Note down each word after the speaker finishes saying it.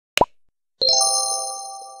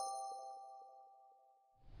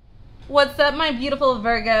What's up, my beautiful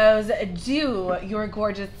Virgos? Do your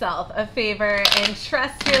gorgeous self a favor and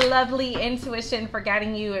trust your lovely intuition for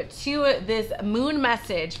guiding you to this moon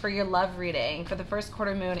message for your love reading for the first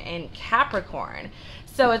quarter moon in Capricorn.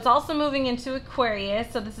 So it's also moving into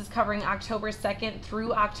Aquarius. So this is covering October 2nd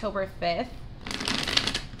through October 5th.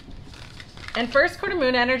 And first quarter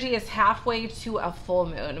moon energy is halfway to a full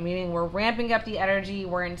moon, meaning we're ramping up the energy,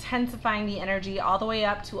 we're intensifying the energy all the way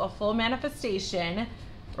up to a full manifestation,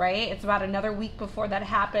 right? It's about another week before that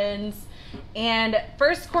happens. And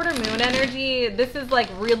first quarter moon energy, this is like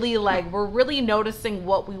really we're really noticing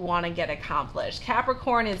what we want to get accomplished.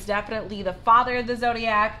 Capricorn is definitely the father of the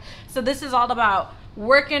zodiac. So this is all about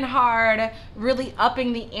working hard, really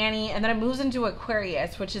upping the ante. And then it moves into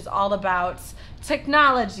Aquarius, which is all about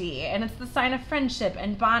technology, and it's the sign of friendship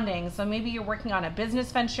and bonding. So maybe you're working on a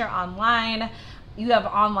business venture online, you have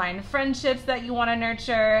online friendships that you want to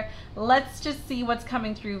nurture. Let's just see what's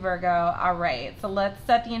coming through, Virgo. All right, so let's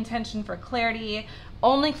set the intention for clarity.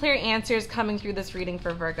 Only clear answers coming through this reading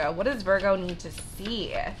for Virgo. What does Virgo need to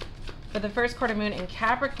see for the first quarter moon in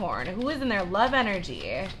Capricorn? Who is in their love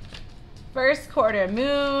energy? First quarter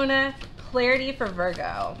moon, clarity for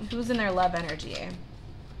Virgo. Who's in their love energy?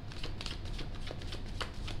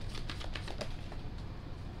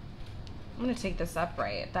 I'm going to take this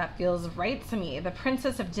upright. That feels right to me. The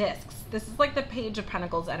Princess of Discs. This is like the Page of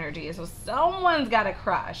Pentacles energy. So someone's got a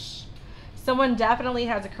crush. Someone definitely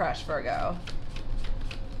has a crush, Virgo.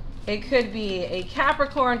 It could be a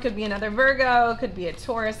Capricorn, could be another Virgo, could be a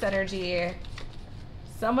Taurus energy.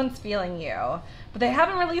 Someone's feeling you. But they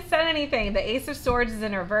haven't really said anything. The Ace of Swords is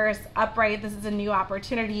in reverse, upright. This is a new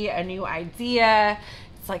opportunity, a new idea.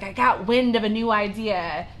 It's like I got wind of a new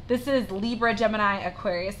idea. This is Libra, Gemini,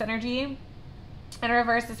 Aquarius energy. In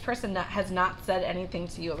reverse, this person has not said anything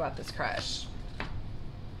to you about this crush.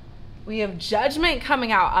 We have Judgment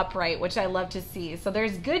coming out upright, which I love to see. So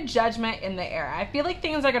there's good judgment in the air. I feel like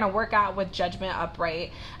things are going to work out with Judgment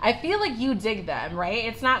upright. I feel like you dig them, right?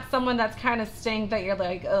 It's not someone that's kind of stink that you're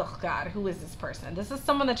like, oh God, who is this person? This is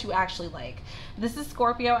someone that you actually like. This is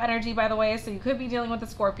Scorpio energy, by the way. So you could be dealing with a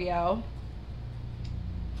Scorpio.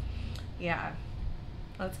 Yeah.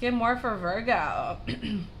 Let's get more for Virgo.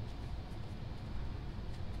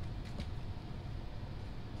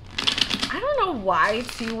 I don't know why,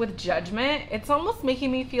 too, with Judgment, it's almost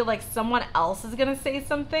making me feel like someone else is going to say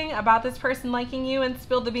something about this person liking you and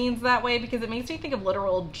spill the beans that way, because it makes me think of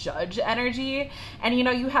literal judge energy. And, you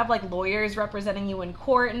know, you have like lawyers representing you in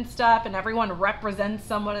court and stuff, and everyone represents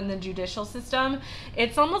someone in the judicial system.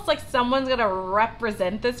 It's almost like someone's going to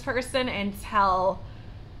represent this person and tell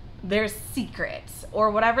their secrets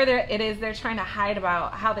or whatever it is they're trying to hide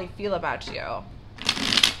about how they feel about you.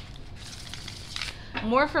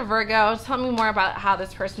 More for Virgo. Tell me more about how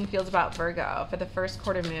this person feels about Virgo for the first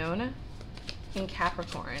quarter moon in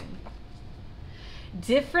Capricorn.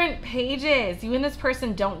 Different pages. You and this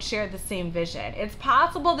person don't share the same vision. It's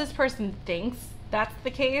possible this person thinks that's the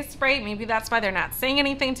case, right? Maybe that's why they're not saying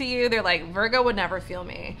anything to you. They're like, Virgo would never feel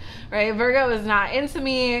me, right? Virgo is not into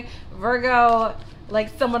me. Virgo,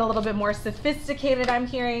 like someone a little bit more sophisticated, I'm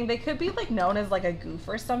hearing. They could be like known as like a goof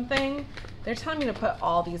or something. They're telling me to put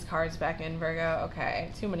all these cards back in, Virgo. Okay,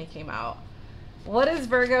 too many came out. What does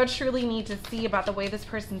Virgo truly need to see about the way this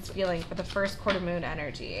person's feeling for the first quarter moon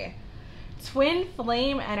energy? Twin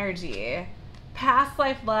flame energy. Past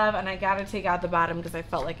life love, and I gotta take out the bottom because I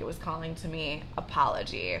felt like it was calling to me.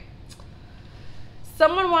 Apology.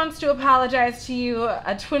 Someone wants to apologize to you,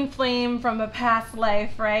 a twin flame from a past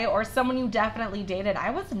life, right? Or someone you definitely dated. I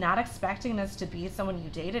was not expecting this to be someone you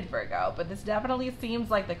dated, Virgo, but this definitely seems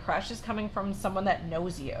like the crush is coming from someone that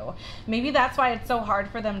knows you. Maybe that's why it's so hard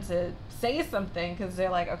for them to say something, because they're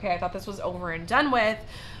like, okay, I thought this was over and done with,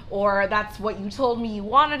 or that's what you told me you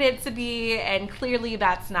wanted it to be, and clearly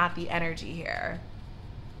that's not the energy here.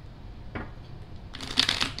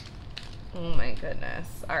 Oh my goodness.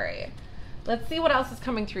 All right. Let's see what else is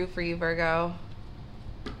coming through for you, Virgo.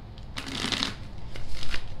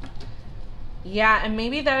 Yeah, and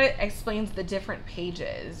maybe that explains the different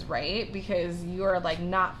pages, right? Because you're like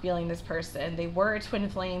not feeling this person. They were a twin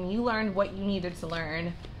flame. You learned what you needed to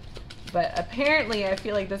learn. But apparently I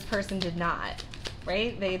feel like this person did not,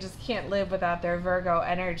 right? They just can't live without their Virgo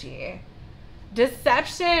energy.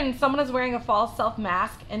 Deception. Someone is wearing a false self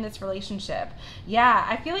mask in this relationship. Yeah,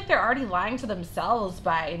 I feel like they're already lying to themselves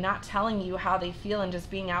by not telling you how they feel and just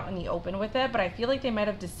being out in the open with it. But I feel like they might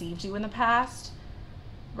have deceived you in the past,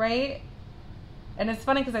 right? And it's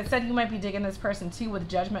funny because I said you might be digging this person too with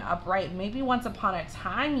Judgment upright. Maybe once upon a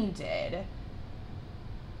time you did.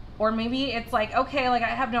 Or maybe it's like, okay, like I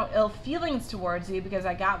have no ill feelings towards you because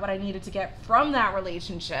I got what I needed to get from that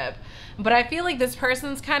relationship. But I feel like this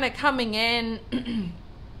person's kind of coming in.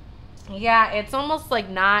 Yeah, it's almost like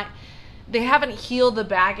they haven't healed the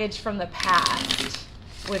baggage from the past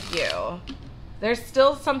with you. There's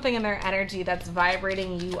still something in their energy that's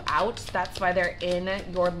vibrating you out. That's why they're in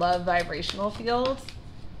your love vibrational field.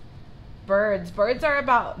 Birds are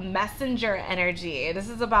about messenger energy. This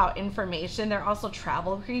is about information. They're also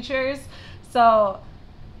travel creatures. So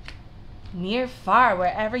near, far,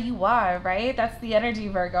 wherever you are, right? That's the energy,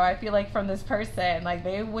 Virgo. I feel like from this person, like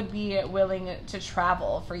they would be willing to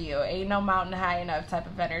travel for you. Ain't no mountain high enough type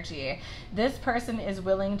of energy. This person is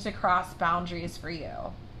willing to cross boundaries for you.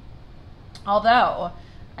 Although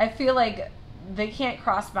I feel like they can't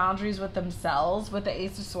cross boundaries with themselves with the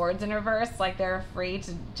Ace of Swords in reverse. Like they're afraid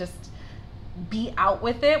to just be out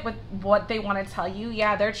with it, with what they want to tell you.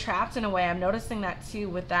 Yeah, they're trapped in a way. I'm noticing that too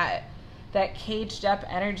with that caged up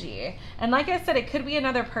energy. And like I said, it could be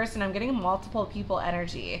another person. I'm getting multiple people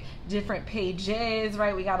energy, different pages,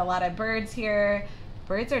 right? We got a lot of birds here.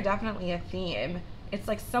 Birds are definitely a theme. It's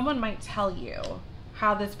like someone might tell you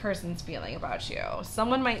how this person's feeling about you.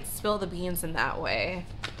 Someone might spill the beans in that way.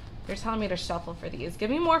 They're telling me to shuffle for these. Give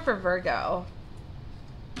me more for Virgo.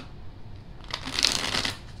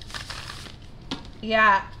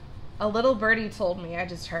 Yeah, a little birdie told me, I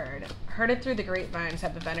just heard it through the grapevine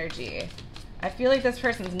type of energy. I feel like this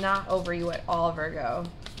person's not over you at all, Virgo.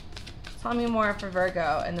 Tell me more for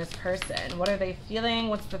Virgo and this person. What are they feeling?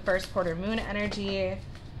 What's the first quarter moon energy?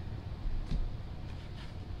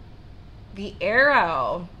 The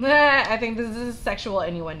arrow. I think this is a sexual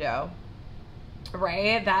innuendo.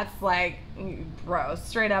 Right? That's like, bro,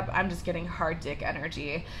 straight up, I'm just getting hard dick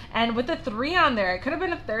energy. And with the 3 on there, it could have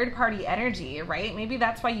been a third party energy, right? Maybe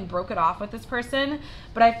that's why you broke it off with this person.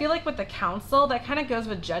 But I feel like with the council, that kind of goes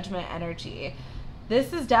with judgment energy.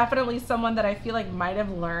 This is definitely someone that I feel like might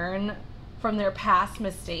have learned from their past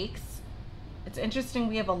mistakes. It's interesting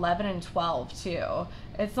we have 11 and 12 too.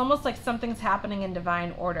 It's almost like something's happening in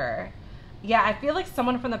divine order. Yeah, I feel like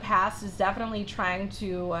someone from the past is definitely trying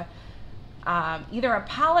to either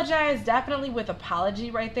apologize, definitely with apology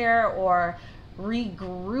right there, or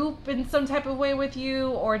regroup in some type of way with you,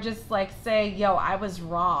 or just like say, yo, I was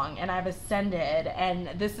wrong and I've ascended and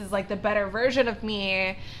this is like the better version of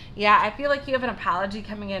me. Yeah, I feel like you have an apology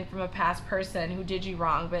coming in from a past person who did you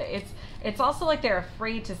wrong, but it's also like they're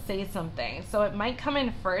afraid to say something. So it might come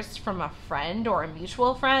in first from a friend or a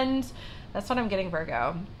mutual friend. That's what I'm getting,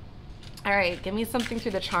 Virgo. All right, give me something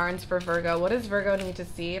through the charms for Virgo. What does Virgo need to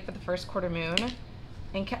see for the first quarter moon?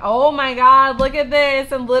 And oh my God, look at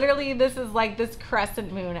this. And literally this is like this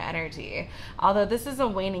crescent moon energy. Although this is a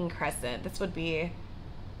waning crescent. This would be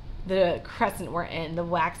the crescent we're in, the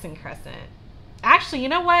waxing crescent. Actually, you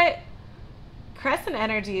know what? Crescent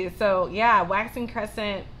energy. So yeah, waxing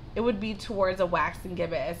crescent, it would be towards a waxing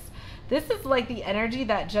gibbous. This is like the energy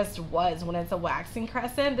that just was when it's a waxing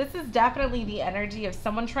crescent. This is definitely the energy of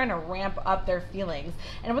someone trying to ramp up their feelings.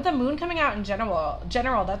 And with the moon coming out in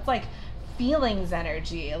general, that's like feelings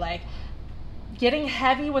energy, like getting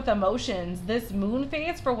heavy with emotions. This moon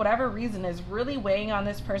phase, for whatever reason, is really weighing on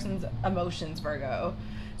this person's emotions, Virgo.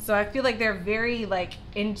 So I feel like they're very like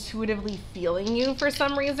intuitively feeling you for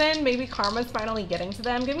some reason. Maybe karma's finally getting to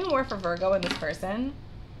them. Give me more for Virgo and this person.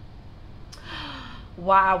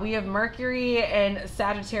 Wow, we have Mercury and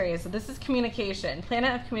Sagittarius. So this is communication,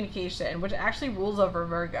 planet of communication, which actually rules over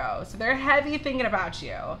Virgo. So they're heavy thinking about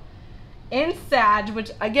you. In Sag, which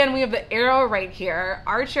again, we have the arrow right here,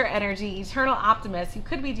 Archer energy, eternal optimist. You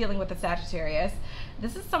could be dealing with a Sagittarius.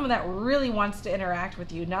 This is someone that really wants to interact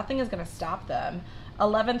with you. Nothing is going to stop them.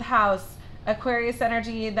 11th house, Aquarius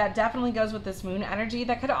energy. That definitely goes with this moon energy.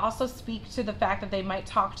 That could also speak to the fact that they might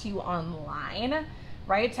talk to you online,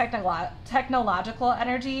 right? Technological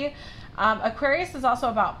energy. Aquarius is also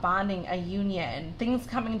about bonding, a union, things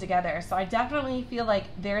coming together. So I definitely feel like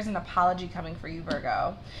there's an apology coming for you,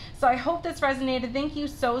 Virgo. So I hope this resonated. Thank you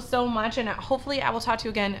so much. And hopefully I will talk to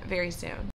you again very soon.